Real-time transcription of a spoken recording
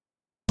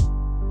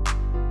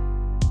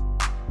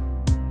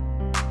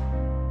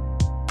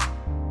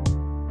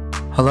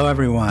Hello,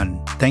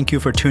 everyone. Thank you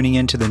for tuning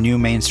in to the New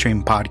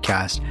Mainstream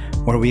podcast,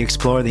 where we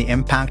explore the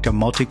impact of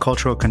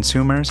multicultural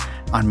consumers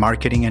on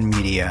marketing and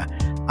media.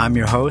 I'm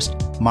your host,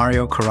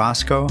 Mario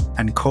Carrasco,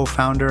 and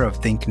co-founder of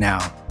Think Now.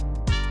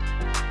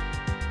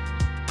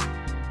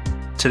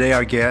 Today,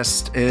 our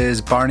guest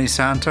is Barney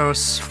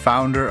Santos,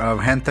 founder of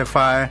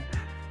Gentefy,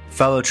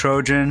 fellow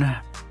Trojan.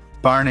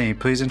 Barney,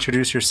 please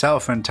introduce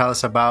yourself and tell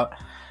us about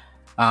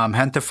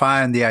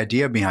Gentefy and the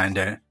idea behind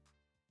it.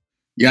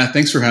 Yeah,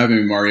 thanks for having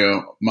me,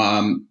 Mario.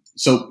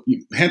 So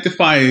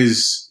Gentefy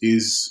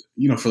is,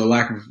 for the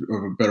lack of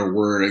a better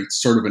word,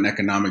 it's sort of an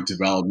economic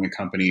development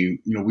company.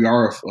 We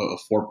are a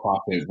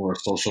for-profit, we're a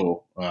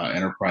social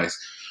enterprise.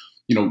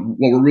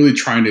 What we're really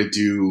trying to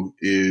do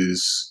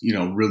is,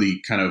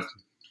 really kind of,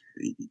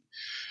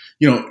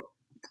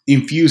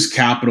 infuse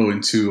capital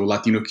into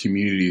Latino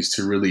communities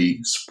to really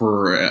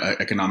spur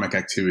economic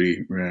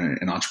activity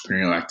and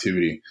entrepreneurial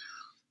activity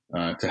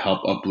to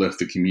help uplift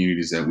the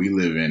communities that we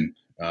live in.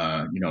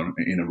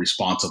 In a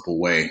responsible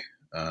way.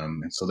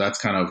 And so that's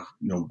kind of,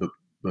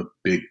 the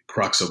big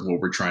crux of what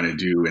we're trying to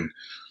do. And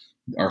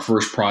our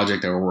first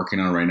project that we're working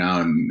on right now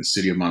in the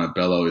city of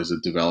Montebello is a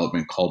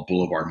development called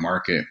Boulevard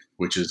Market,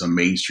 which is a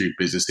Main Street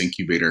business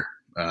incubator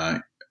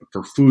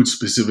for food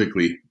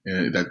specifically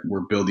that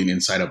we're building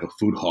inside of a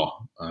food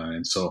hall.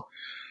 And so,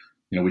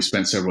 we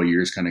spent several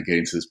years kind of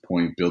getting to this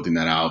point, building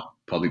that out,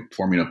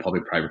 forming a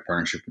public-private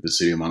partnership with the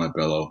city of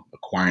Montebello,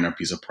 acquiring our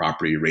piece of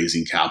property,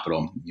 raising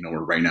capital. We're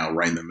right now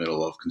right in the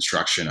middle of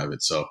construction of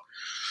it. So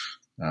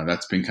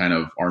that's been kind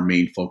of our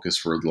main focus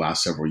for the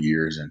last several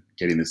years and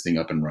getting this thing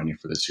up and running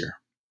for this year.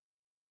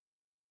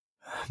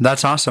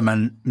 That's awesome.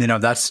 And,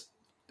 that's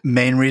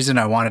main reason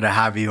I wanted to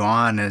have you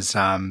on is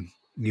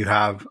you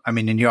have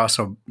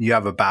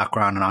a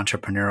background, an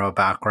entrepreneurial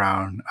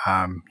background.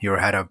 You were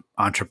head of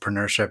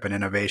entrepreneurship and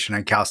innovation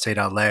at Cal State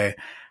LA.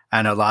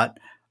 And a lot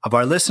of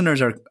our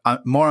listeners are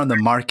more on the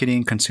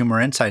marketing,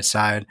 consumer insight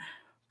side.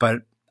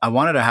 But I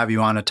wanted to have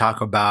you on to talk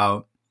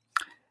about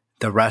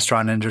the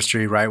restaurant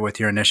industry, right, with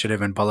your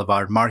initiative in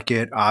Boulevard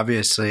Market.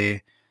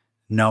 Obviously,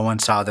 no one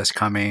saw this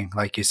coming.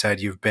 Like you said,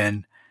 you've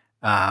been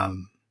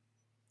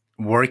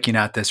working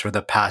at this for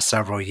the past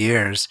several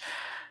years.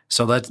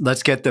 So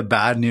let's get the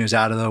bad news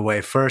out of the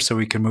way first so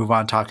we can move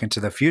on talking to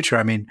the future.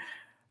 I mean,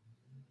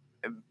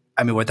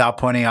 without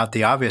pointing out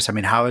the obvious,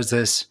 how is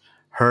this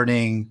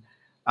hurting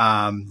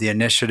the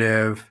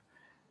initiative,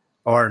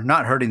 or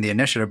not hurting the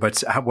initiative,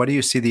 but what do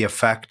you see the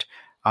effect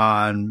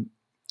on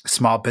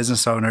small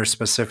business owners,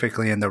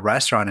 specifically in the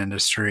restaurant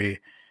industry,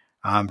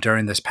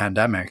 during this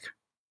pandemic?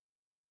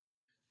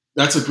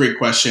 That's a great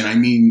question.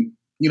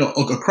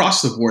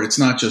 Across the board, it's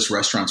not just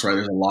restaurants, right?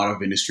 There's a lot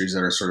of industries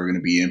that are sort of going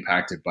to be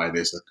impacted by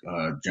this,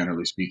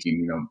 generally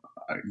speaking.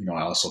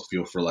 I also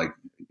feel for like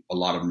a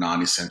lot of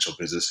non-essential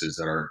businesses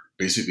that are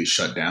basically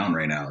shut down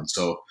right now. And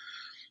so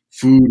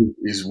food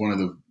is one of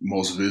the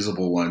most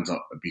visible ones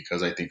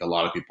because I think a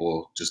lot of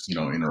people just,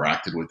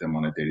 interacted with them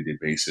on a day-to-day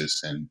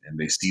basis and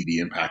they see the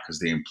impact because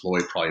they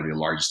employ probably the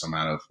largest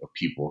amount of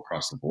people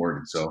across the board.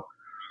 And so,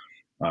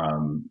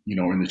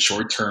 in the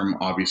short term,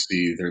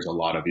 obviously there's a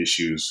lot of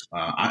issues.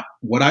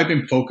 What I've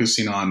been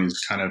focusing on is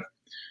kind of,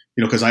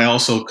 because I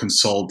also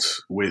consult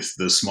with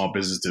the Small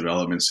Business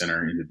Development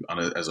Center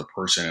as a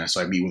person. And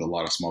so I meet with a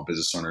lot of small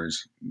business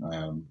owners,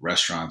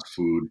 restaurants,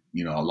 food,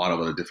 a lot of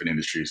other different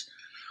industries.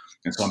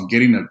 And so I'm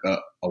getting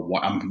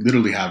I'm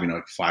literally having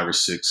like 5 or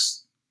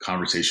 6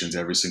 conversations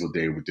every single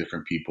day with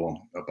different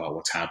people about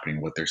what's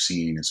happening, what they're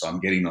seeing. And so I'm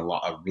getting a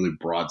really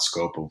broad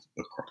scope of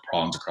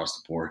problems across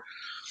the board.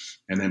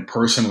 And then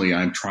personally,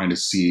 I'm trying to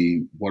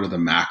see what are the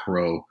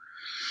macro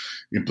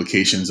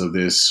implications of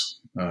this,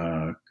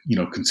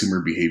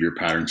 consumer behavior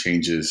pattern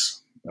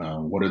changes.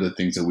 What are the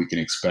things that we can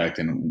expect,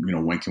 and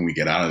when can we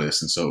get out of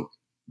this? And so,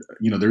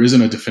 there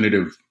isn't a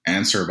definitive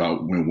answer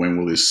about when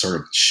will this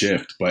sort of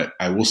shift. But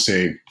I will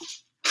say,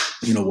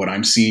 what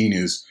I'm seeing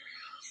is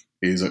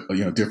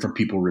different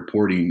people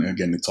reporting.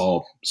 Again, it's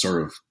all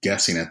sort of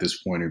guessing at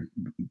this point, or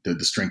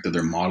the strength of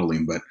their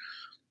modeling. But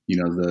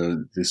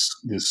this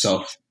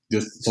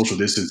social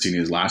distancing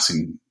is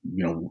lasting,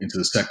 into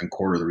the second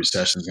quarter. The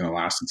recession is going to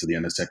last into the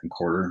end of the second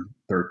quarter.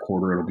 Third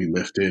quarter, it'll be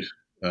lifted.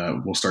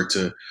 We'll start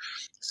to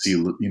see,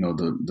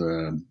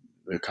 the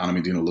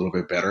economy doing a little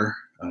bit better,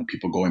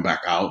 people going back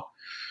out.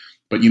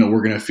 But,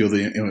 we're going to feel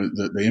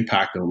the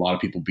impact of a lot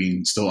of people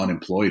being still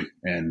unemployed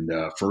and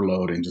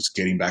furloughed and just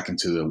getting back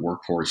into the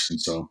workforce.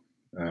 And so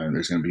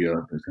there's going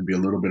to be a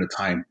little bit of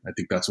time. I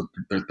think that's what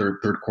the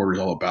third quarter is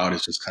all about,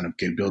 is just kind of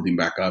building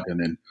back up. And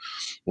then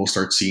we'll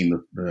start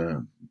seeing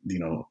the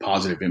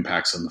positive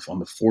impacts on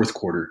the fourth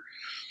quarter,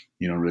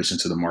 in relation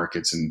to the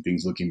markets and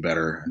things looking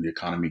better and the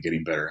economy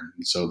getting better.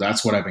 And so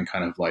that's what I've been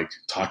kind of like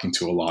talking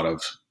to a lot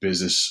of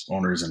business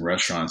owners and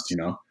restaurants,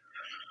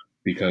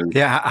 because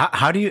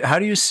how do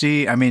you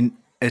see?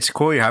 It's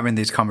cool you're having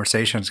these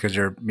conversations because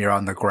you're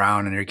on the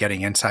ground and you're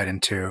getting insight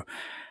into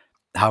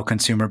how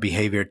consumer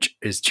behavior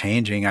is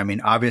changing.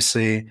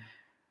 Obviously,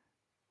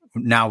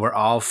 now we're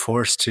all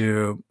forced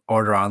to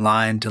order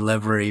online,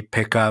 delivery,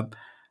 pickup.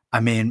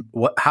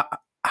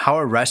 how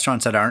are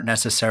restaurants that aren't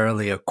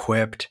necessarily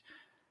equipped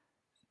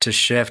to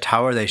shift,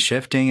 how are they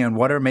shifting? And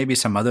what are maybe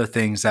some other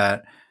things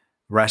that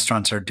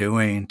restaurants are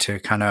doing to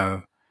kind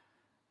of,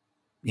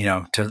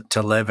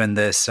 to live in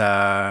this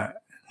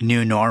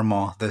new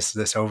normal, this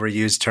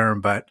overused term,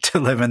 but to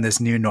live in this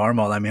new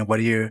normal? I mean, what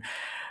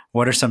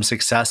are some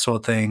successful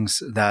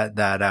things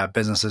that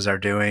businesses are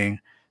doing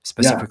Yeah.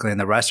 specifically in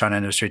the restaurant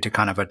industry to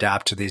kind of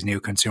adapt to these new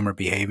consumer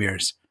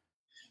behaviors?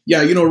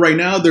 Yeah, right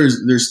now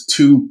there's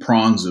two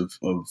prongs of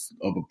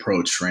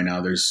approach right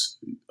now. There's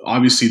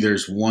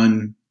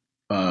one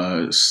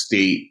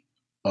state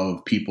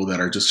of people that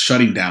are just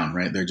shutting down,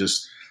 right?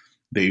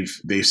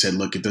 They've said,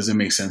 look, it doesn't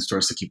make sense for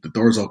us to keep the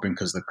doors open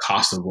because the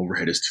cost of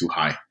overhead is too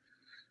high.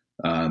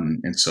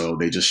 And so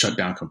they just shut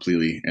down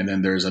completely. And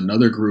then there's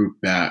another group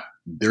that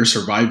they're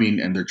surviving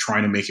and they're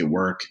trying to make it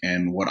work.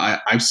 And what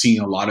I've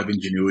seen a lot of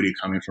ingenuity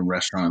coming from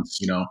restaurants,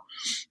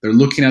 they're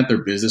looking at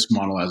their business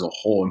model as a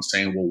whole and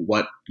saying, well,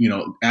 what,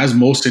 as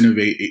most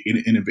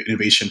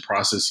innovation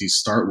processes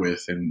start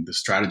with, and the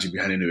strategy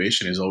behind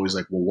innovation is always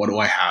like, well, what do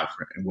I have?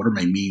 And what are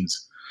my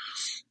means?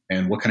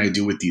 And what can I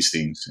do with these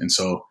things? And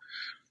so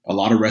a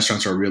lot of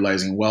restaurants are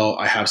realizing, well,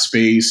 I have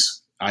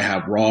space, I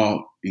have raw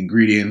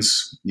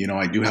ingredients,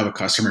 I do have a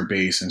customer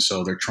base. And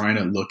so they're trying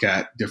to look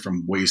at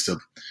different ways to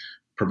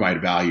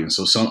provide value. And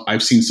so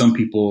I've seen some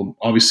people,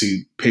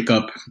 obviously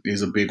pickup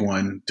is a big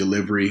one.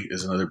 Delivery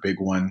is another big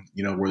one,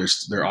 where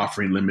they're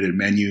offering limited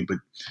menu, but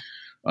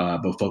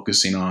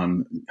focusing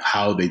on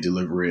how they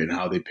deliver it and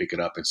how they pick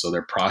it up. And so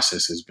their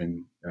process has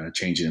been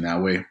changing in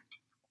that way.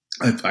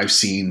 I've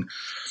seen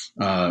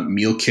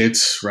meal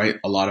kits, right?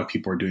 A lot of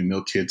people are doing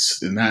meal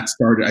kits, and that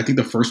started. I think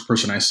the first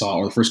person I saw,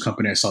 or the first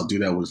company I saw do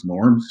that, was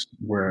Norms,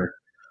 where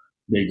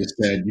they just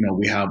said,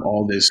 we have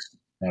all this,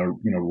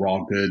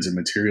 raw goods and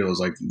materials,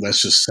 like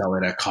let's just sell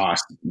it at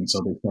cost. And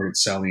so they started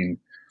selling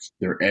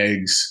their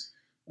eggs,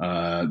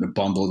 they're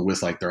bundled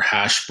with like their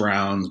hash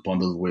browns,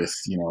 bundled with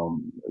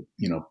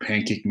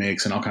pancake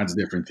mix and all kinds of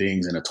different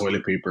things, and a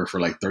toilet paper for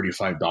like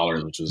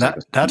 $35, which was like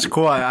That's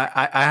cool.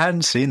 I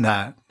hadn't seen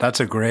that. That's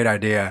a great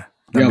idea.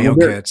 The yeah. meal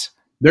Well, kits.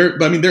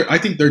 I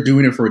think they're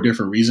doing it for a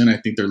different reason. I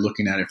think they're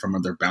looking at it from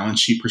their balance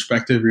sheet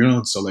perspective,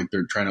 so like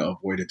they're trying to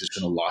avoid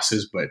additional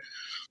losses. But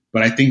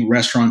I think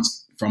restaurants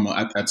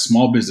at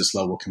small business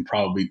level can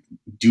probably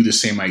do the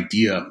same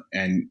idea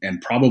and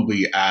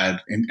probably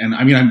add, and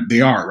I mean,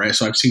 they are, right?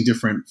 So I've seen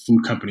different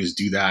food companies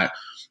do that,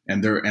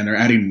 and they're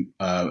adding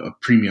a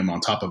premium on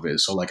top of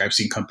it. So like I've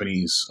seen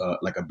companies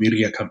like a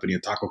birria company, a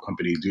taco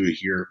company do it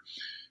here,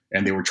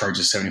 and they were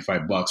charging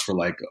 $75 for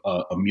like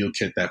a meal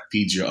kit that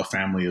feeds you a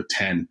family of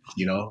 10,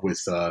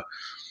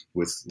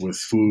 with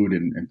food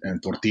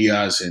and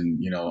tortillas and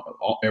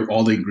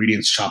all the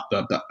ingredients chopped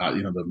up,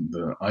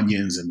 the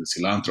onions and the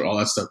cilantro, all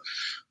that stuff.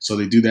 So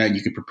they do that, and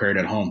you can prepare it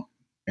at home.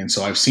 And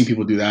so I've seen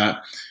people do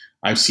that.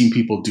 I've seen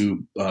people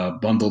do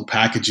bundled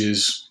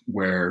packages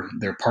where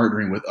they're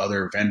partnering with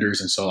other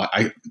vendors. And so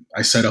I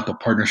set up a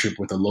partnership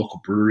with a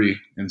local brewery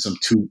and some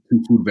two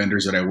food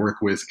vendors that I work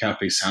with,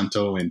 Cafe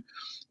Santo and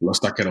Los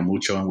Taquero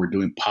Mucho, and we're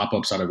doing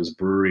pop-ups out of his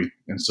brewery.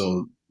 And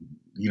so,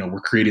 we're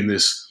creating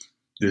this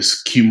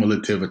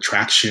cumulative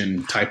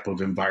attraction type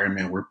of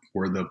environment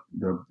where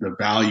the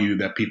value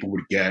that people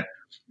would get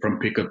from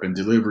pickup and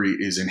delivery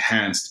is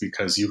enhanced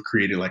because you've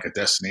created like a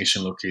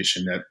destination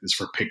location that is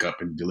for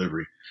pickup and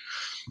delivery.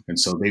 And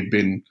so they've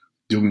been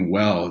doing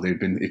well. They've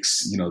been,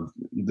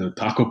 the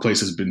taco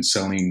place has been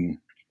selling,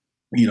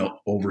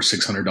 over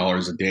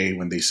 $600 a day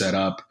when they set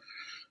up,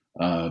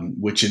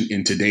 which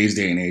in today's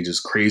day and age is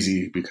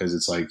crazy because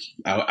it's like,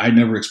 I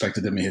never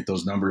expected them to hit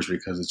those numbers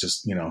because it's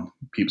just,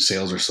 people's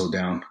sales are so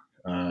down.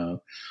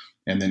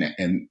 And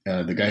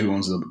the guy who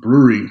owns the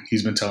brewery,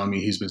 he's been telling me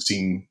he's been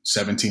seeing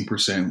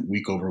 17%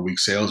 week over week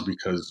sales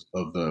because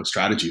of the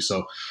strategy.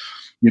 So,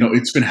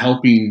 it's been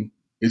helping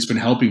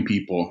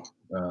people,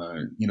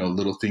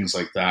 little things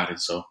like that. And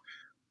so,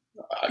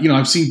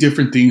 I've seen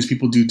different things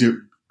people do.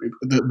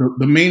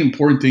 The main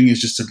important thing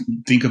is just to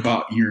think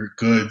about your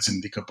goods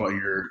and think about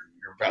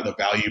the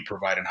value you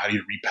provide and how do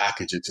you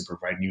repackage it to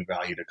provide new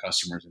value to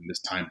customers in this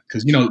time.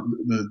 Because,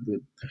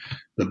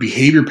 the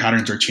behavior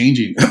patterns are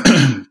changing.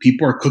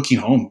 People are cooking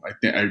home.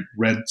 I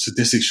read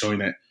statistics showing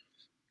that,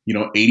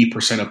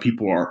 80% of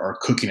people are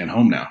cooking at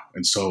home now.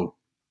 And so,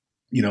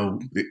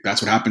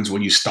 that's what happens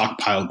when you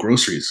stockpile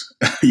groceries,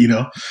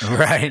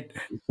 Right.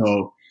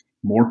 So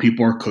more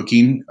people are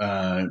cooking,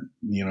 and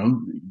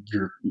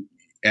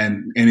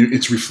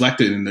it's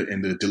reflected in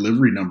the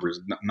delivery numbers.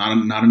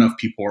 Not enough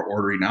people are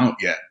ordering out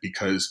yet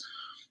because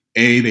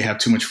A, they have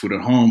too much food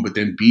at home, but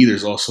then B,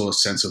 there's also a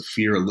sense of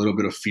fear, a little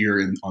bit of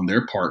fear on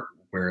their part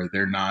where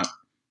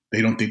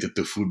they don't think that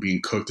the food being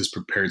cooked is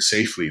prepared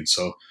safely. And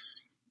so,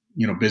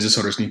 business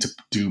owners need to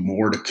do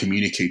more to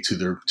communicate to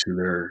their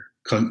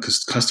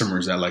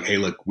customers that like, hey,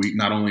 look, we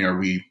not only are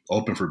we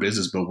open for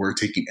business, but we're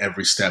taking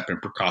every step and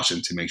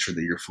precaution to make sure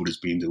that your food is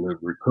being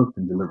cooked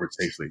and delivered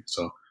safely.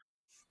 So,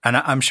 And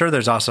I'm sure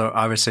there's also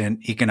obviously an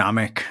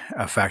economic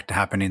effect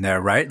happening there,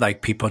 right?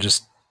 Like people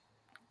just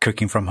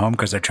cooking from home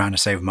because they're trying to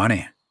save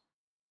money.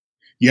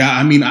 Yeah,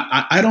 I mean,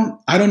 I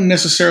don't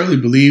necessarily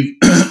believe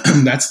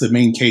that's the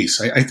main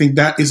case. I think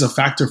that is a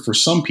factor for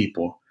some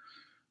people,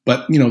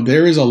 but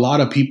there is a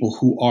lot of people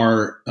who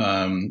are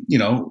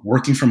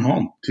working from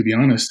home, to be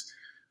honest,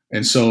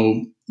 and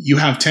so you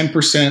have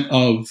 10%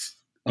 of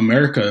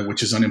America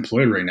which is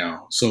unemployed right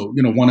now. So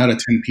 1 out of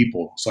 10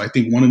 people. So I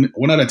think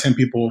one out of 10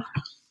 people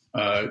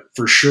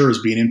for sure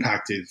is being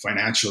impacted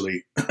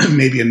financially.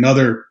 Maybe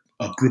another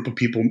group of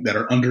people that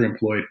are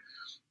underemployed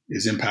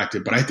is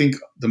impacted. But I think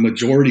the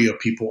majority of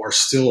people are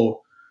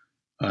still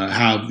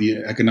have the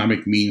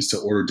economic means to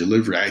order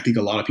delivery. I think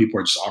a lot of people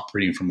are just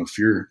operating from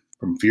fear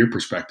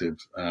perspective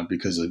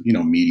because of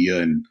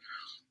media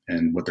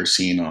and what they're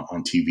seeing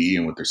on TV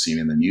and what they're seeing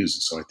in the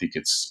news. So I think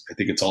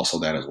it's also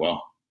that as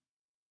well.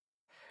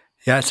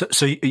 Yeah.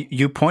 So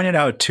you pointed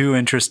out two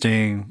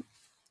interesting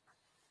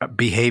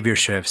behavior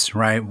shifts,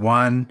 right?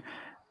 One,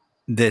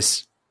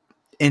 this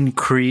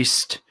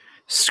increased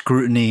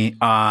scrutiny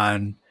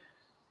on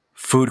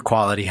food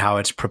quality, how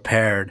it's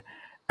prepared,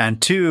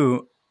 and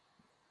two,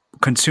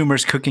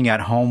 consumers cooking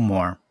at home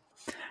more.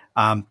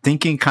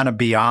 Thinking kind of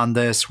beyond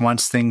this,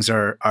 once things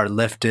are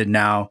lifted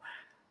now,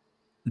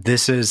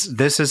 this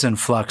is in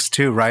flux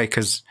too, right?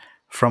 Because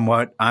from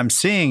what I'm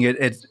seeing,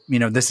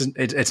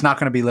 it's not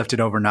going to be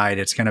lifted overnight.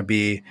 It's going to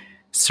be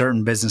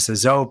certain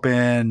businesses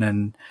open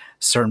and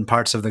certain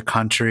parts of the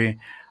country.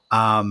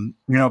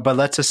 But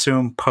let's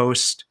assume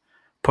post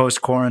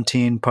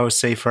quarantine, post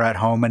safer at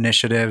home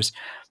initiatives,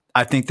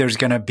 I think there's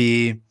going to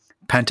be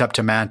pent up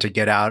demand to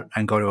get out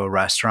and go to a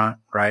restaurant,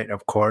 right?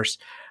 Of course.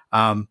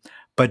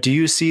 But do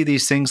you see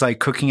these things like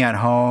cooking at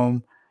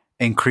home,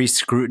 increased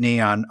scrutiny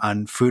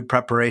on food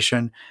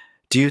preparation?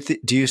 Do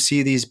you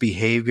see these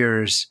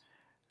behaviors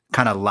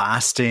kind of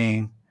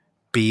lasting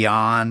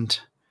beyond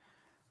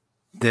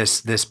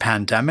this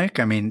pandemic?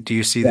 I mean, do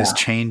you see this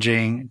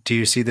changing? Do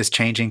you see this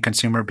changing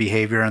consumer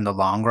behavior in the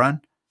long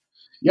run?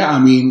 Yeah, I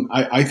mean,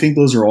 I think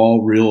those are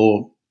all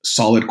real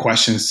solid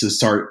questions to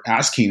start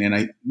asking,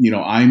 and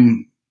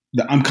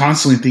I'm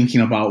constantly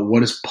thinking about what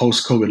does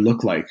post-COVID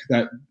look like.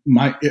 A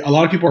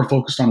lot of people are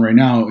focused on right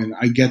now, and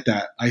I get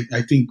that.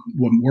 I think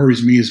what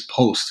worries me is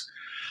post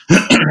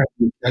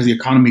as the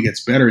economy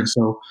gets better, and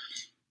so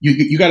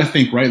you got to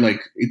think, right?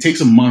 Like it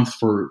takes a month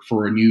for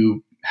a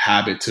new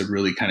habit to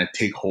really kind of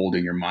take hold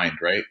in your mind,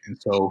 right? And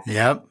so,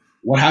 yep.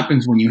 What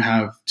happens when you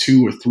have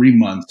 2 or 3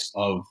 months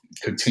of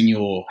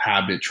continual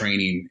habit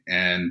training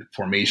and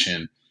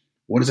formation?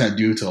 What does that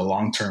do to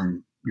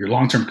your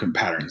long-term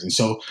patterns? And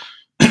so,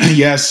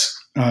 yes,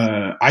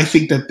 I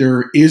think that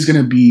there is going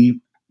to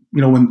be,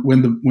 when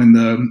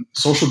the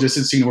social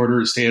distancing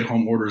orders,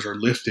 stay-at-home orders are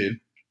lifted,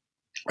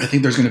 I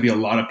think there's going to be a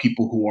lot of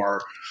people who are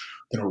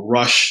going to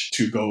rush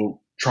to go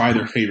try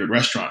their favorite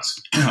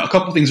restaurants. A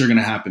couple things are going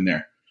to happen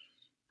there.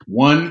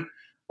 One,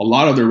 a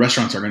lot of their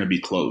restaurants are going to be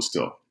closed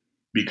still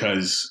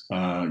because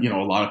a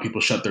lot of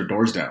people shut their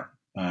doors down,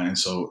 and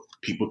so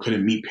people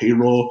couldn't meet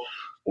payroll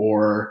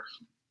or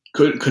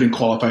couldn't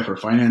qualify for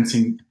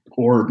financing,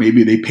 or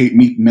maybe they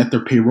met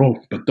their payroll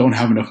but don't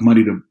have enough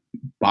money to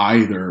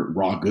buy their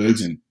raw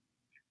goods and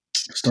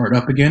start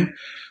up again.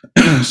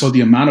 So the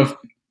amount of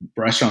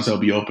restaurants that will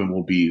be open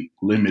will be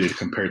limited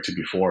compared to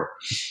before.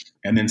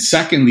 And then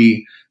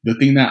secondly, the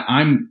thing that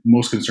I'm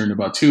most concerned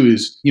about too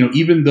is,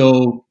 even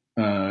though,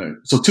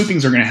 so two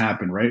things are going to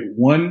happen, right?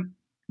 One,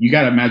 you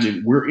got to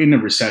imagine we're in a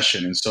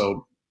recession. And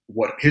so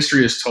what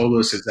history has told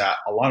us is that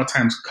a lot of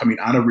times coming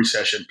out of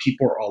recession,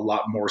 people are a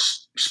lot more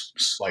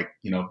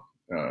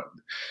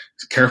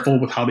careful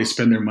with how they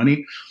spend their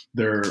money.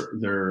 Their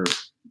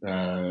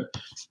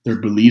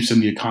beliefs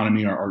in the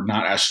economy are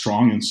not as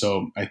strong. And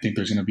so I think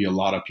there's going to be a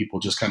lot of people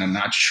just kind of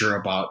not sure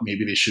about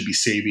maybe they should be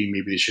saving,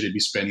 maybe they shouldn't be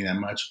spending that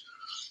much.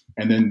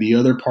 And then the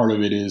other part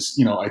of it is,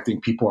 I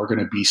think people are going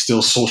to be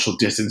still social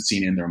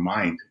distancing in their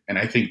mind. And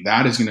I think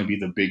that is going to be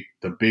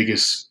the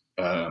biggest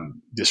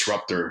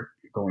disruptor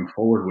going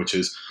forward, which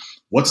is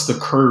what's the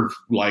curve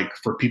like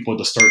for people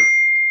to start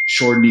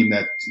shortening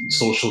that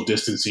social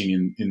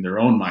distancing in their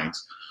own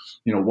minds?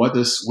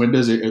 Is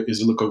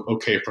it look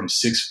okay from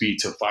 6 feet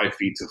to 5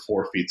 feet to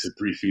 4 feet to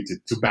 3 feet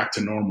to back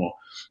to normal?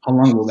 How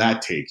long will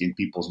that take in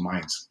people's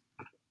minds?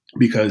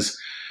 Because,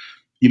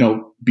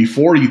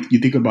 before you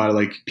think about it,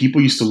 like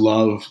people used to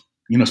love,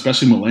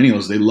 especially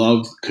millennials, they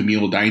loved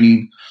communal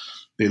dining.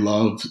 They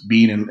loved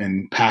being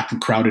in packed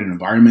and crowded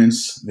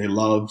environments. They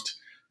loved,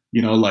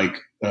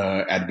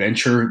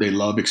 adventure. They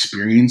love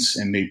experience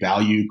and they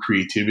value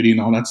creativity and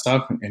all that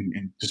stuff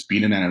and just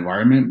being in that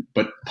environment.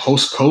 But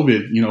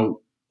post-COVID,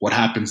 what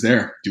happens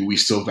there? Do we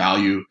still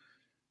value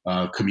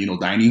communal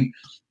dining?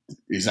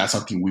 Is that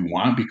something we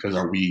want? Because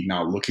are we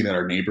now looking at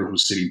our neighbor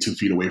who's sitting 2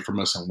 feet away from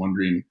us and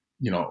wondering,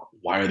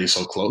 why are they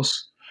so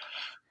close?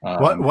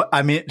 What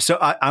I mean, so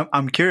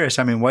I'm curious.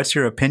 I mean, what's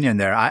your opinion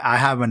there? I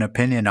have an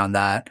opinion on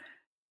that.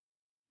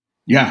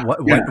 Yeah.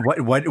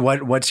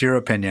 What's your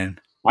opinion?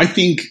 I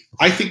think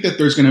that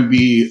there's going to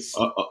be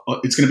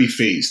it's going to be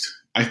phased.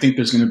 I think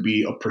there's going to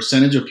be a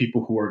percentage of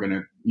people who are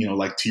going to,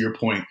 like to your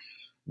point,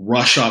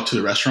 rush out to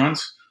the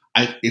restaurants.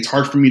 It's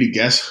hard for me to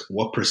guess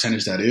what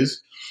percentage that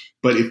is.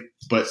 but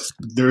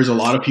there's a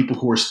lot of people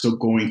who are still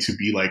going to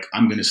be like,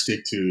 I'm going to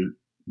stick to,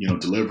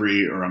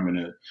 delivery, or I'm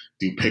going to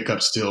do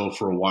pickup still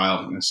for a while.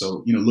 And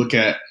so, look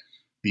at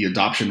the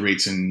adoption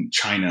rates in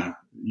China,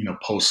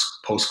 post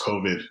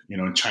COVID,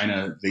 in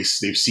China, they've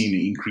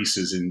seen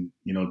increases in,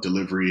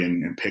 delivery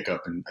and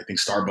pickup. And I think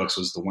Starbucks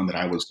was the one that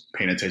I was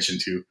paying attention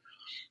to,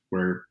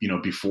 where,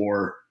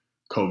 before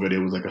COVID, it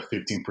was like a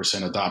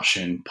 15%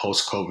 adoption.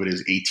 Post COVID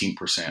is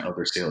 18% of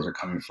their sales are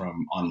coming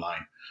from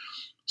online.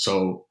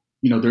 So,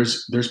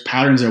 there's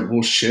patterns that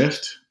will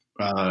shift.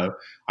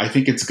 I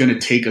think it's going to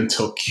take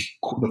until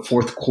the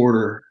fourth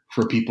quarter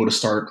for people to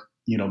start,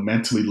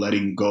 mentally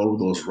letting go of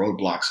those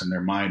roadblocks in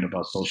their mind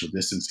about social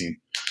distancing.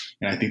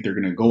 And I think they're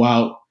going to go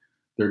out,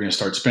 they're going to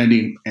start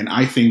spending. And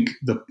I think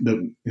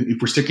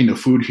if we're sticking to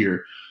food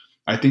here,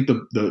 I think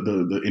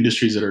the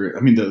industries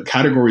the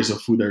categories of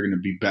food that are going to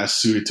be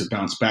best suited to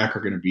bounce back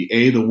are going to be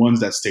the ones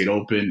that stayed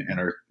open and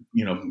are,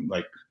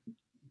 like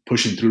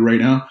pushing through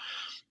right now.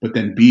 But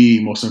then B,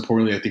 most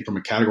importantly, I think from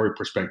a category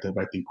perspective,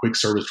 I think quick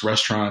service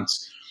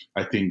restaurants,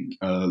 I think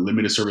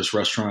limited service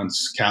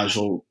restaurants,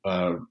 fast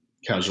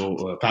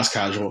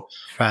casual.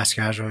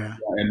 Yeah.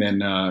 And then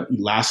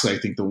lastly, I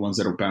think the ones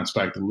that will bounce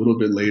back a little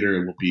bit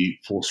later will be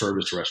full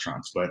service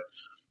restaurants. But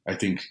I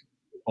think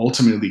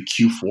ultimately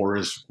Q4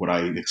 is what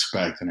I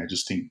expect. And I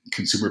just think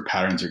consumer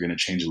patterns are going to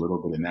change a little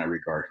bit in that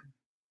regard.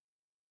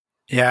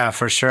 Yeah,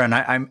 for sure. And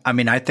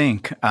I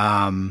think,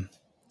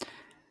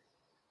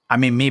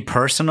 me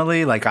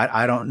personally, like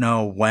I don't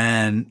know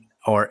when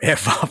or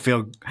if I'll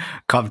feel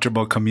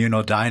comfortable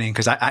communal dining,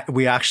 because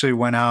we actually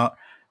went out,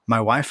 my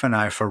wife and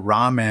I, for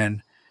ramen,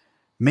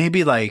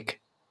 maybe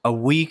like a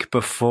week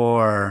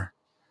before,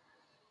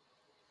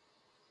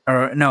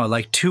 or no,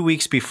 like 2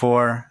 weeks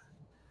before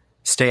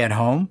stay at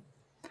home.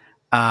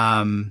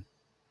 And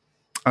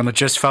it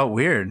just felt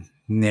weird,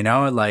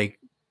 like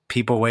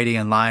people waiting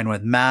in line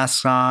with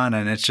masks on,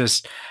 and it's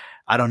just,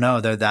 I don't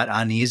know, that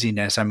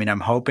uneasiness.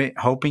 I'm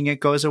hoping it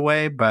goes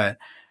away, but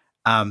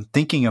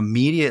thinking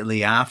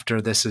immediately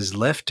after this is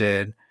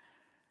lifted,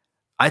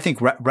 I think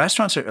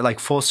restaurants are like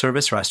full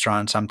service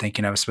restaurants. I'm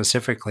thinking of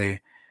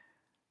specifically,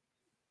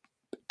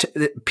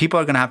 people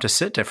are going to have to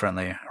sit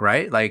differently,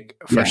 right? Like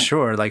for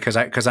sure. Like,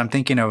 cause I'm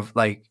thinking of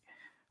like,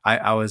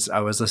 I was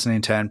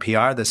listening to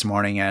NPR this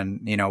morning, and,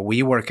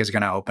 WeWork is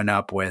going to open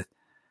up with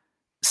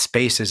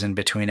spaces in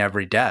between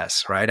every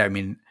desk, right?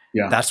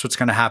 That's what's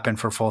going to happen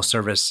for full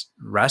service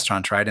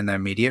restaurants, right? In the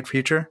immediate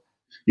future.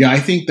 Yeah, I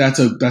think that's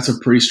a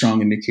pretty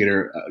strong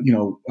indicator.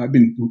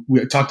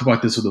 We talked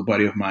about this with a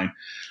buddy of mine.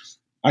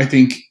 I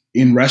think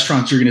in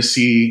restaurants, you're going to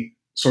see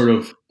sort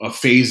of a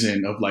phase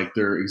in of like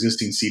their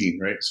existing seating,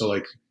 right? So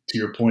like to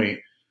your point,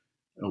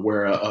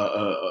 where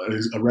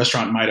a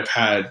restaurant might have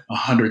had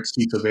 100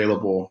 seats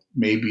available,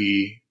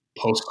 maybe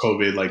post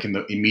COVID, like in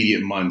the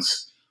immediate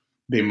months,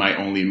 they might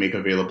only make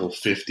available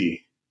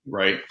 50.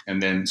 Right.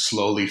 And then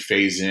slowly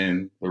phase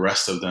in the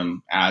rest of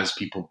them as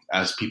people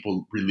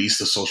release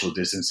the social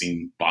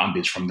distancing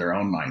bondage from their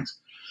own minds.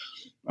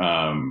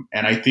 And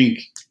I think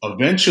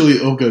eventually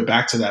it'll go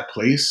back to that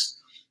place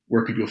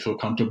where people feel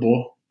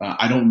comfortable.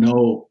 I don't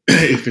know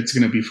if it's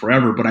going to be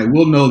forever, but I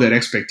will know that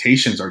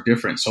expectations are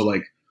different. So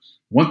like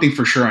one thing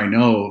for sure I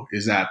know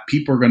is that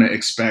people are going to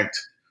expect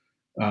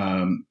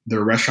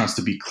their restaurants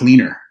to be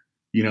cleaner,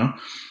 Yeah.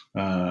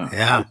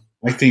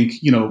 I think,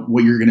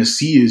 what you're going to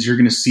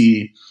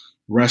see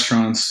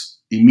restaurants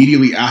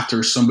immediately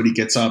after somebody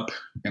gets up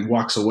and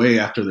walks away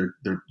after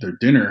their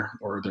dinner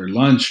or their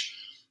lunch,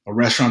 a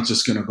restaurant's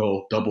just going to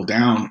go double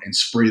down and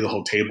spray the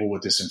whole table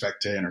with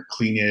disinfectant or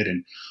clean it,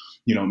 and,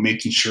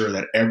 making sure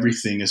that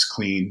everything is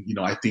clean.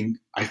 I think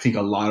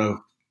a lot of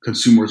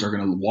consumers are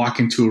going to walk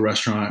into a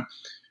restaurant,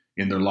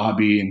 in their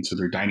lobby, into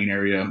their dining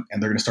area,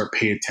 and they're going to start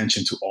paying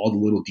attention to all the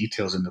little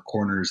details in the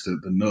corners, the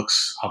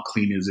nooks, how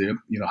clean is it,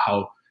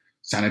 how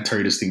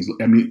sanitary these things.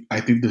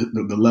 I think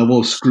the level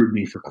of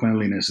scrutiny for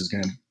cleanliness is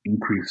going to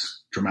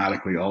increase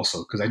dramatically also,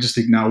 because I just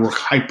think now we're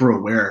hyper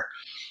aware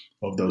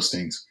of those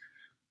things.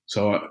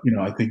 So,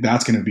 I think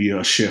that's going to be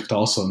a shift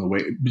also in the way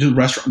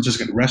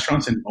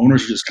restaurants and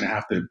owners are just going to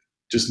have to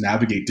just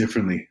navigate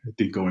differently, I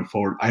think, going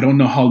forward. I don't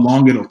know how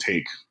long it'll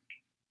take,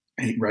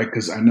 right?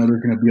 Because I know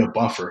there's going to be a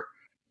buffer.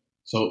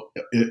 So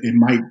it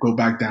might go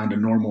back down to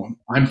normal.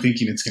 I'm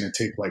thinking it's going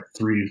to take like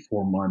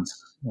 3-4 months,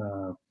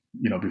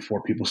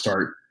 before people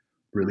start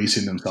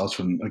releasing themselves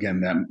from,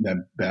 again,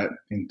 that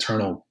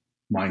internal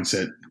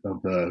mindset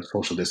of the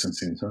social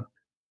distancing. So,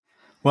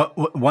 well,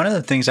 one of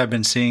the things I've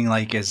been seeing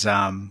is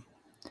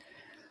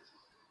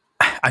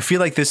I feel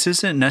like this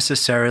isn't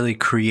necessarily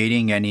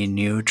creating any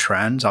new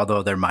trends,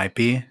 although there might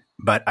be,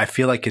 but I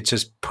feel like it's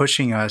just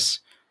pushing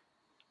us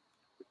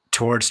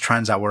towards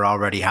trends that were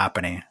already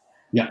happening.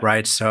 Yeah.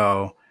 Right.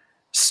 So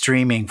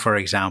streaming, for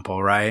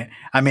example, right?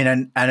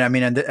 Another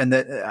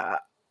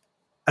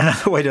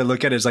way to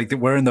look at it is like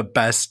we're in the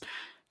best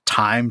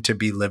time to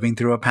be living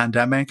through a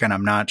pandemic, and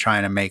I'm not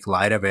trying to make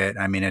light of it.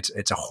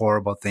 It's a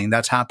horrible thing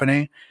that's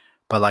happening,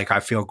 but I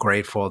feel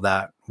grateful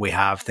that we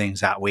have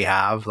things that we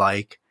have,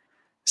 like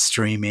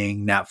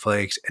streaming,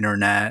 Netflix,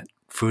 internet,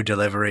 food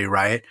delivery,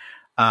 right?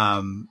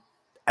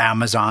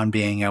 Amazon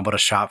being able to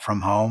shop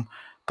from home.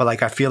 But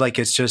like, I feel like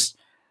it's just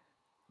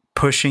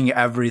pushing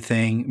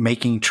everything,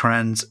 making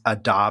trends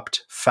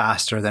adopt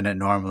faster than it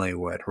normally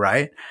would,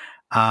 right?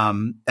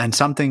 And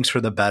some things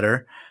for the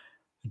better.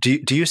 Do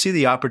you see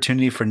the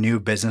opportunity for new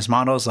business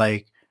models?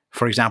 Like,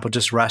 for example,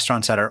 just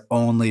restaurants that are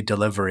only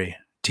delivery.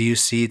 Do you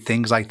see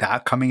things like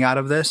that coming out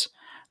of this?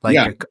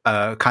 Yeah. Like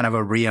a kind of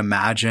a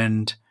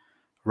reimagined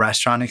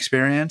restaurant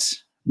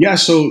experience? Yeah.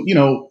 So,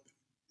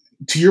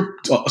 to your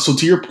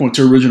point,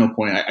 to your original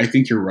point, I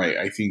think you're right.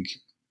 I think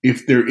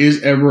if there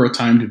is ever a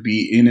time to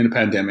be in a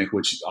pandemic,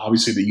 which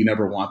obviously that you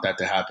never want that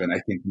to happen, I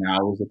think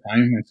now is the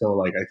time. And so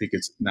like, I think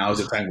it's now is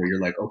the time where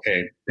you're like,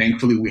 okay,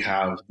 thankfully we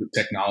have the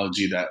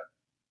technology that,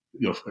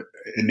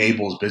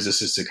 enables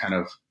businesses to kind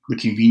of, the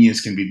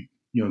convenience can be,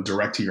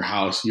 direct to your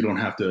house. You don't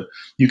have to,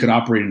 you could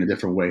operate in a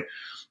different way.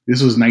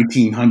 This was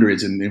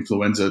 1900s and the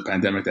influenza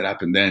pandemic that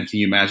happened then. Can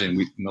you imagine?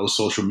 No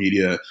social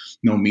media,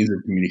 no means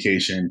of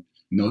communication,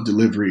 no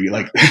delivery.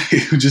 Like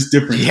it was just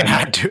different.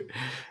 Yeah, dude.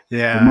 It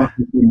Yeah. must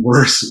have been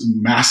worse,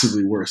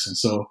 massively worse. And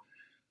so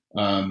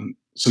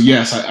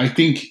yes, I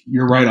think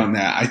you're right on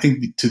that. I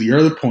think to the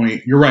other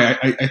point, you're right.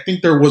 I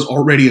think there was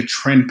already a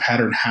trend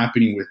pattern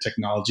happening with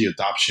technology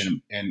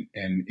adoption and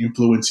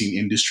influencing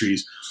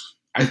industries.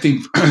 I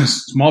think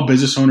small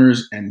business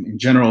owners and in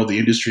general, the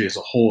industry as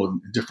a whole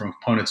and different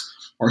components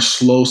are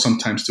slow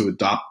sometimes to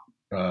adopt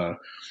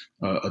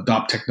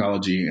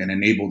technology and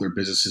enable their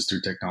businesses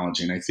through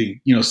technology. And I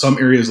think, some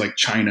areas like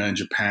China and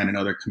Japan and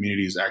other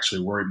communities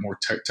actually were more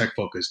tech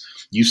focused.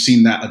 You've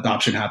seen that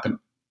adoption happen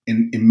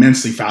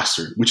immensely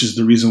faster, which is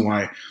the reason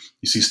why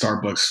you see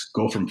Starbucks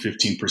go from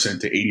 15%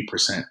 to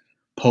 80%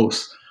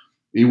 post.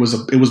 It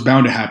was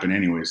bound to happen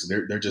anyways.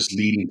 They're just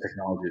leading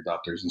technology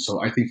adopters. And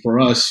so I think for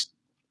us,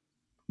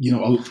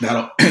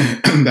 that'll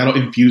that'll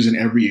infuse in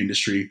every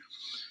industry.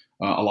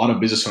 A lot of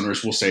business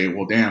owners will say,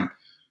 well, damn,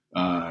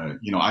 I've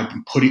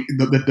been putting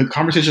the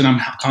conversation I'm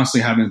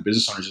constantly having with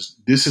business owners is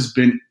this has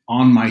been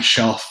on my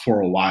shelf for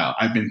a while.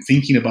 I've been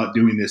thinking about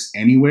doing this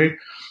anyway.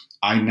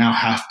 I now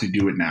have to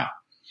do it now.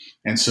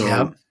 And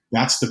so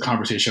that's the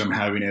conversation I'm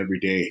having every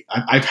day.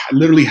 I've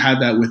literally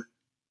had that with,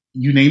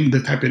 you name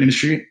the type of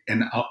industry,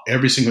 and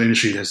every single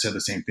industry has said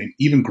the same thing.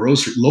 Even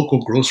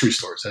local grocery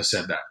stores has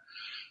said that.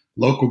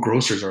 Local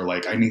grocers are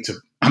like,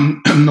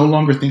 I'm no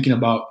longer thinking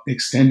about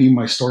extending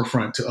my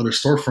storefront to other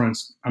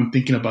storefronts. I'm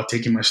thinking about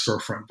taking my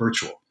storefront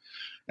virtual.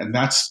 And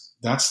that's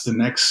the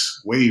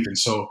next wave. And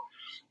so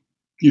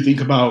you think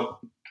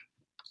about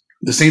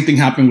the same thing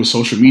happened with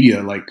social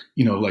media, like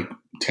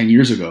 10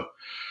 years ago,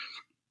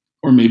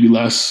 or maybe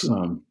less.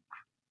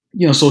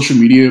 Social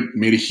media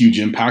made a huge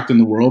impact in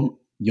the world.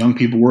 Young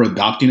people were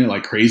adopting it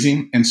like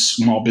crazy, and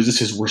small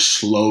businesses were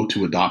slow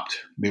to adopt.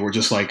 They were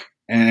just like,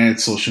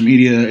 it's social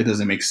media. It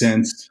doesn't make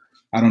sense.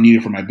 I don't need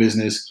it for my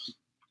business.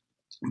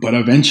 But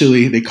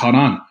eventually they caught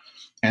on,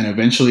 and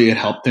eventually it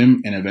helped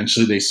them, and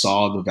eventually they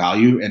saw the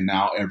value. And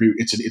now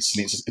it's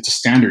a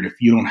standard. If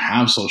you don't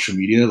have social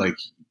media, like,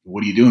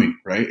 what are you doing?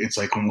 Right? It's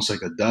like almost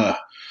like a duh.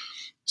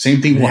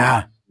 Same thing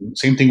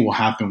will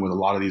happen with a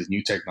lot of these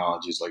new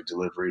technologies like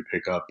delivery,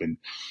 pickup. And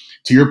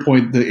to your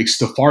point,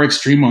 the far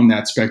extreme on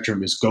that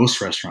spectrum is ghost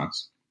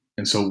restaurants.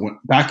 And so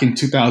back in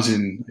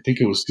 2000, I think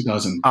it was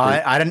 2000.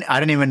 I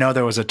didn't even know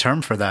there was a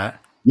term for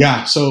that.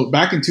 Yeah. So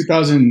back in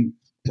 2000,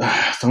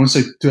 I want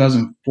to say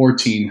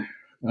 2014,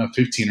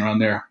 15, around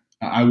there,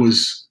 I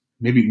was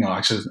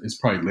actually it's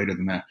probably later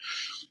than that.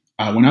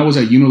 When I was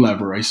at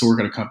Unilever, I used to work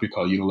at a company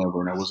called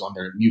Unilever, and I was on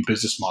their new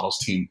business models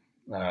team,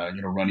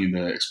 running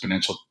the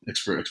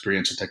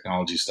experiential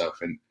technology stuff.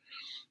 And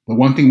the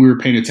one thing we were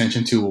paying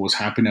attention to, what was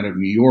happening out of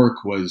New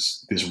York,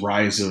 was this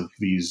rise of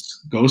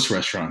these ghost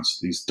restaurants,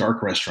 these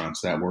dark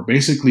restaurants that were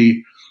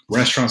basically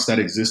restaurants that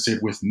existed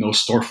with no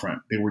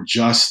storefront. They were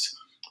just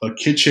a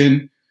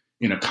kitchen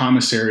in a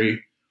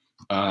commissary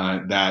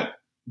that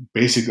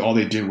basically all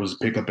they did was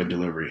pick up and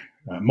delivery,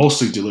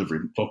 mostly delivery,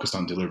 focused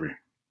on delivery.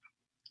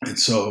 And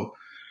so,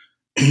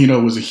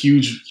 it was a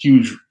huge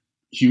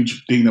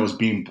thing that was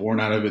being born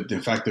out of it.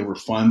 In fact, there were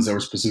funds that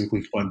were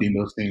specifically funding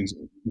those things.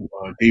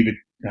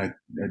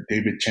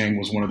 David Chang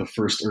was one of the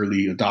first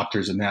early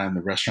adopters in that in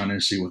the restaurant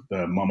industry with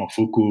the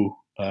Momofuku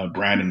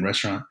brand and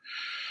restaurant.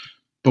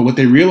 But what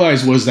they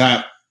realized was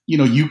that,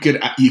 you could,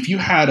 if you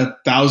had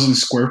 1,000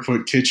 square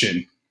foot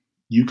kitchen,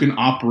 you can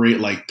operate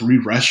like 3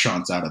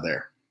 restaurants out of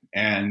there.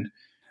 And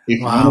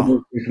if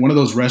one of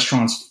those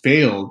restaurants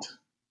failed,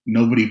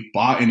 nobody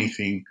bought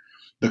anything,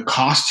 the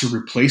cost to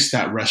replace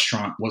that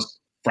restaurant was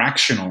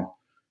fractional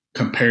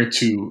compared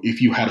to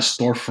if you had a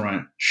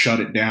storefront, shut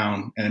it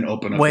down, and then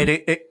open up.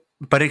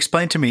 But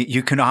explain to me,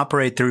 you can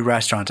operate 3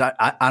 restaurants.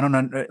 I don't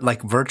know,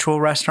 like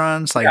virtual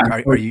restaurants. Like,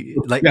 are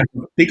you like? Yeah,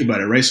 think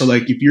about it, right? So,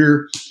 like, if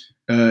you're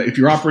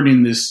operating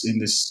in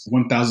this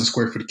 1,000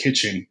 square foot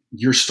kitchen,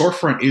 your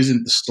storefront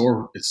isn't the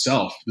store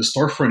itself. The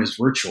storefront is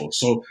virtual.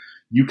 So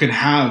you can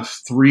have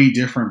 3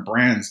 different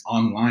brands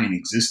online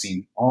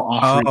existing, all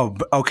offering.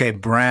 Oh, okay,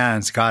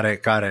 brands. Got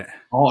it.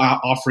 All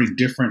offering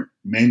different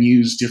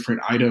menus, different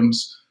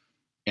items.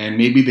 and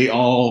maybe they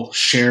all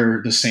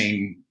share the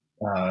same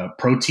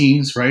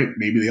proteins, right?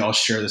 Maybe they all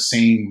share the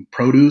same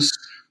produce.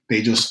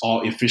 They just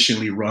all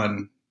efficiently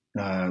run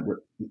on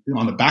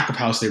the back of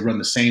house. They run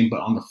the same, but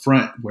on the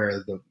front, where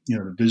the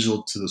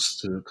visual to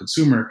the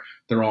consumer,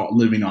 they're all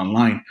living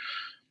online.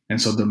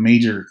 And so the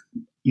major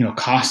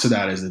cost of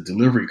that is the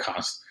delivery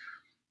cost.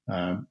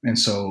 And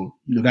so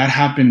that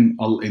happened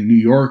in New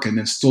York, and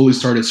then slowly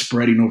started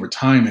spreading over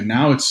time. And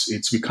now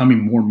it's becoming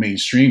more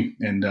mainstream.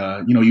 And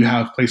you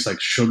have places like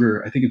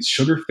Sugarfish,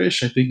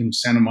 I think in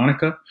Santa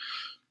Monica.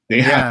 They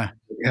have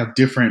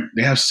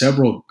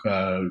several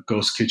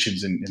ghost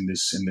kitchens in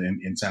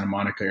Santa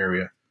Monica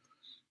area.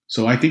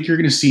 So I think you're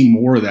going to see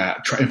more of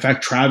that. In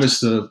fact,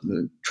 Travis, the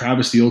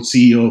old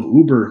CEO of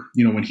Uber,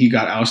 when he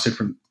got ousted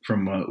from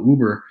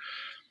Uber,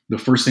 the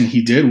first thing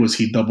he did was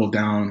he doubled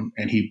down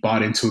and he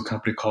bought into a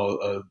company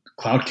called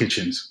Cloud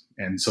Kitchens.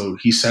 And so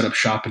he set up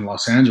shop in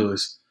Los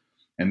Angeles,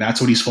 and that's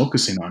what he's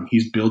focusing on.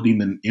 He's building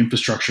the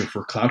infrastructure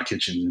for cloud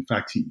kitchens. In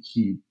fact,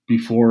 he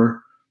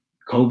before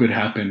COVID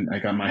happened, when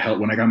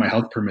I got my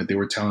health permit, they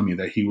were telling me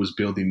that he was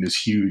building this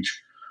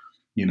huge,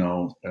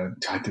 I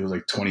think it was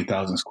like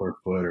 20,000 square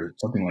foot or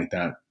something like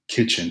that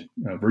kitchen,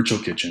 virtual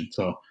kitchen.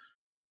 So,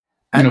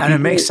 and it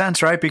makes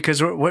sense, right?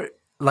 Because what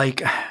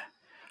like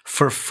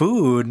for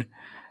food,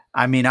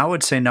 I mean, I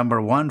would say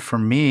number one for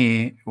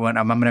me when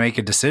I'm going to make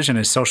a decision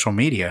is social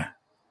media.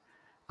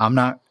 I'm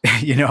not,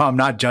 I'm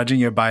not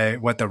judging it by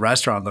what the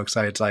restaurant looks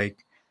like. It's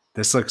like,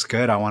 this looks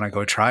good, I want to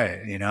go try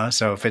it,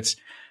 So if it's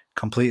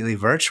completely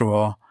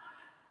virtual,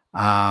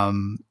 I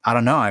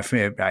don't know.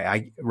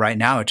 I right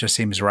now it just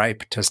seems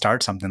ripe to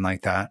start something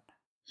like that.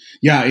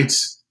 Yeah,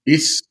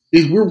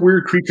 we're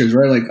weird creatures,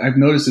 right? Like I've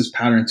noticed this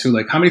pattern too.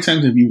 Like how many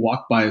times have you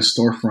walked by a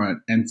storefront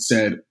and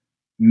said,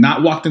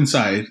 not walked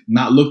inside,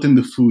 not looked in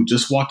the food,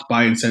 just walked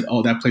by and said,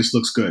 "Oh, that place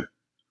looks good,"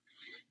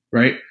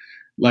 right?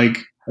 Like,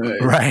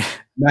 right.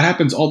 That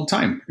happens all the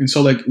time. And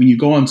so, like when you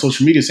go on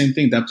social media, same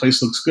thing. That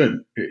place looks good.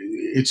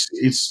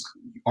 It's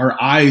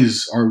our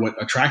eyes are what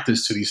attract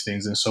us to these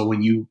things. And so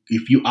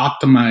if you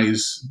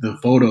optimize the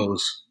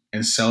photos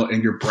and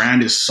your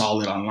brand is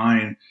solid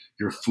online,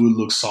 your food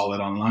looks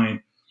solid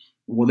online.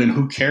 Well, then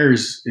who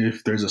cares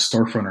if there's a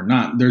storefront or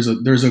not? There's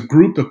a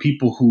group of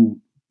people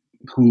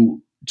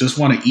who just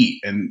want to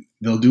eat, and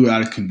they'll do it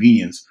out of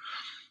convenience.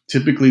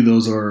 Typically,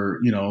 those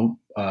are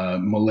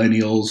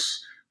millennials,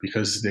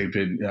 because they've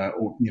been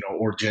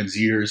or Gen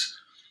Zers.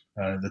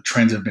 The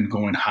trends have been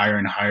going higher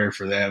and higher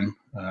for them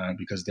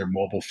because they're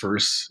mobile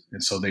first,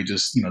 and so they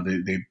just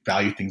they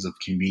value things of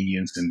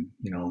convenience and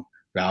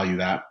value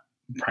that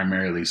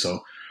primarily.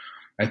 So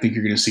I think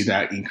you're going to see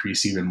that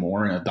increase even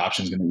more, and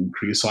adoption is going to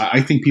increase. So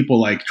I think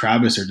people like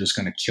Travis are just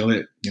going to kill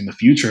it in the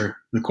future.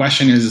 The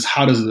question is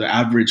how does the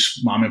average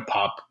mom and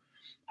pop,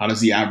 how does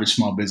the average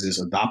small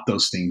business adopt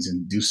those things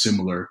and do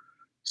similar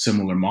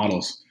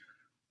models?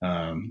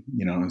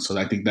 And so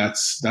I think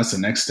that's the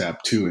next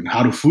step too. And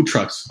how do food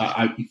trucks?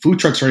 Food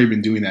trucks are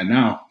even doing that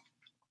now.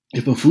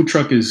 If a food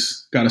truck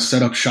is got to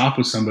set up shop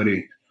with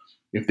somebody,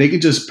 if they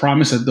could just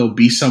promise that they'll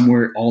be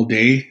somewhere all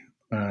day,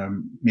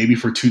 maybe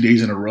for 2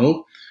 days in a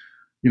row,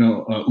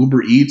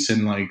 Uber Eats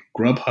and like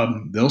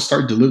Grubhub,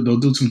 they'll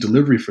do some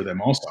delivery for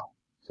them also.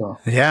 So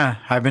yeah,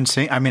 I've been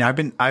seeing. I mean,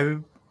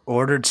 I've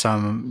ordered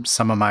some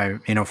of my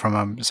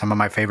from some of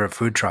my favorite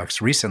food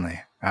trucks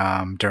recently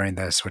during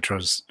this, which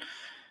was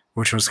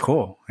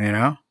cool.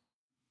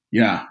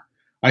 Yeah,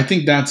 I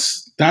think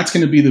that's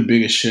going to be the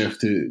biggest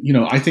shift.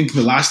 I think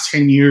the last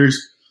 10 years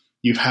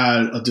you've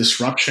had a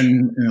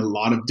disruption in a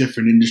lot of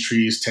different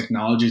industries.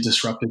 Technology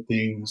disrupted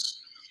things.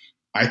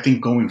 I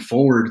think going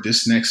forward,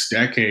 this next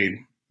decade,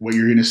 what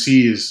you're going to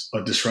see is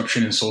a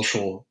disruption in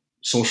social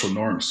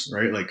norms,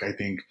 right? Like I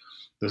think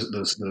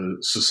the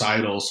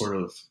societal sort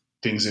of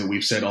things that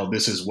we've said,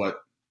 this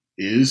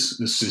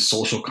is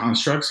social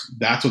constructs.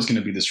 That's what's going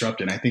to be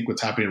disrupted. And I think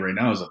what's happening right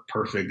now is a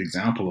perfect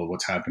example of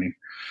what's happening.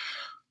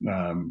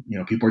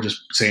 People are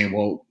just saying,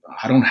 well,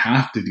 I don't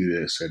have to do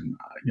this. And,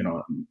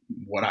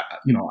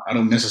 I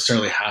don't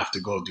necessarily have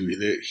to go do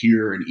it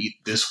here and eat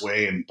this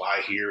way and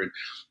buy here. And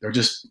they're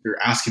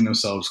asking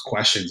themselves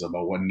questions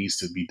about what needs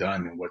to be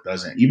done and what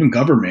doesn't. Even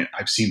government,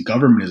 I've seen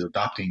government is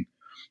adopting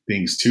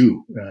things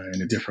too,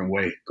 in a different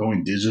way,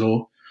 going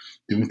digital,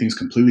 doing things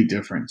completely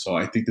different. So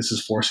I think this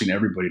is forcing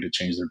everybody to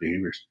change their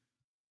behaviors.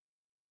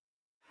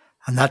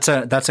 And that's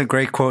a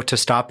great quote to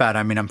stop at.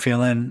 I mean, I'm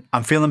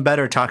feeling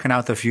better talking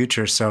out the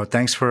future. So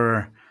thanks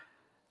for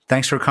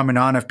coming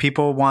on. If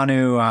people want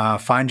to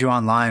find you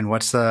online,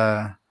 what's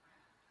the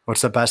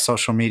best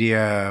social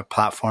media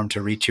platform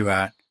to reach you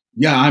at?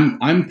 Yeah,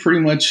 I'm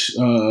pretty much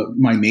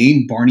my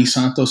name, Barney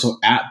Santos. So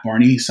at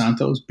Barney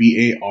Santos,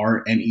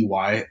 BarneySantos.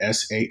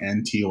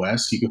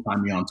 You can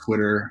find me on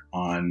Twitter,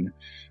 on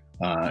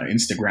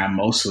Instagram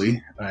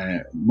mostly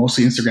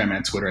Instagram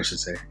and Twitter, I should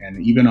say,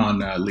 and even on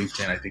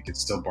LinkedIn. I think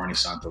it's still Barney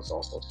Santos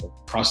also. So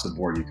across the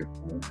board, you can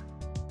follow me.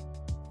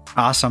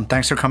 Awesome.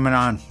 Thanks for coming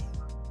on.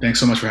 Thanks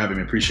so much for having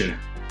me. Appreciate it.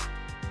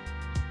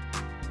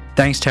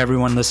 Thanks to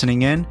everyone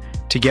listening in.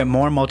 To get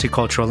more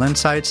multicultural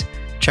insights,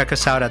 check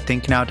us out at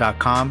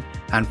thinknow.com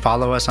and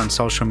follow us on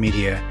social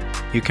media.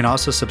 You can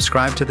also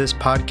subscribe to this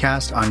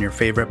podcast on your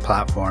favorite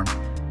platform.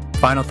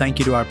 Final thank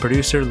you to our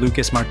producer,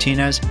 Lucas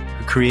Martinez,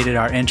 who created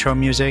our intro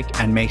music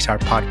and makes our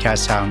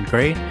podcast sound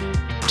great.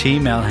 To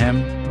email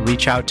him,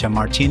 reach out to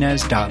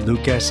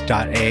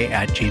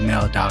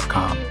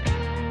martinez.lucas.a@gmail.com.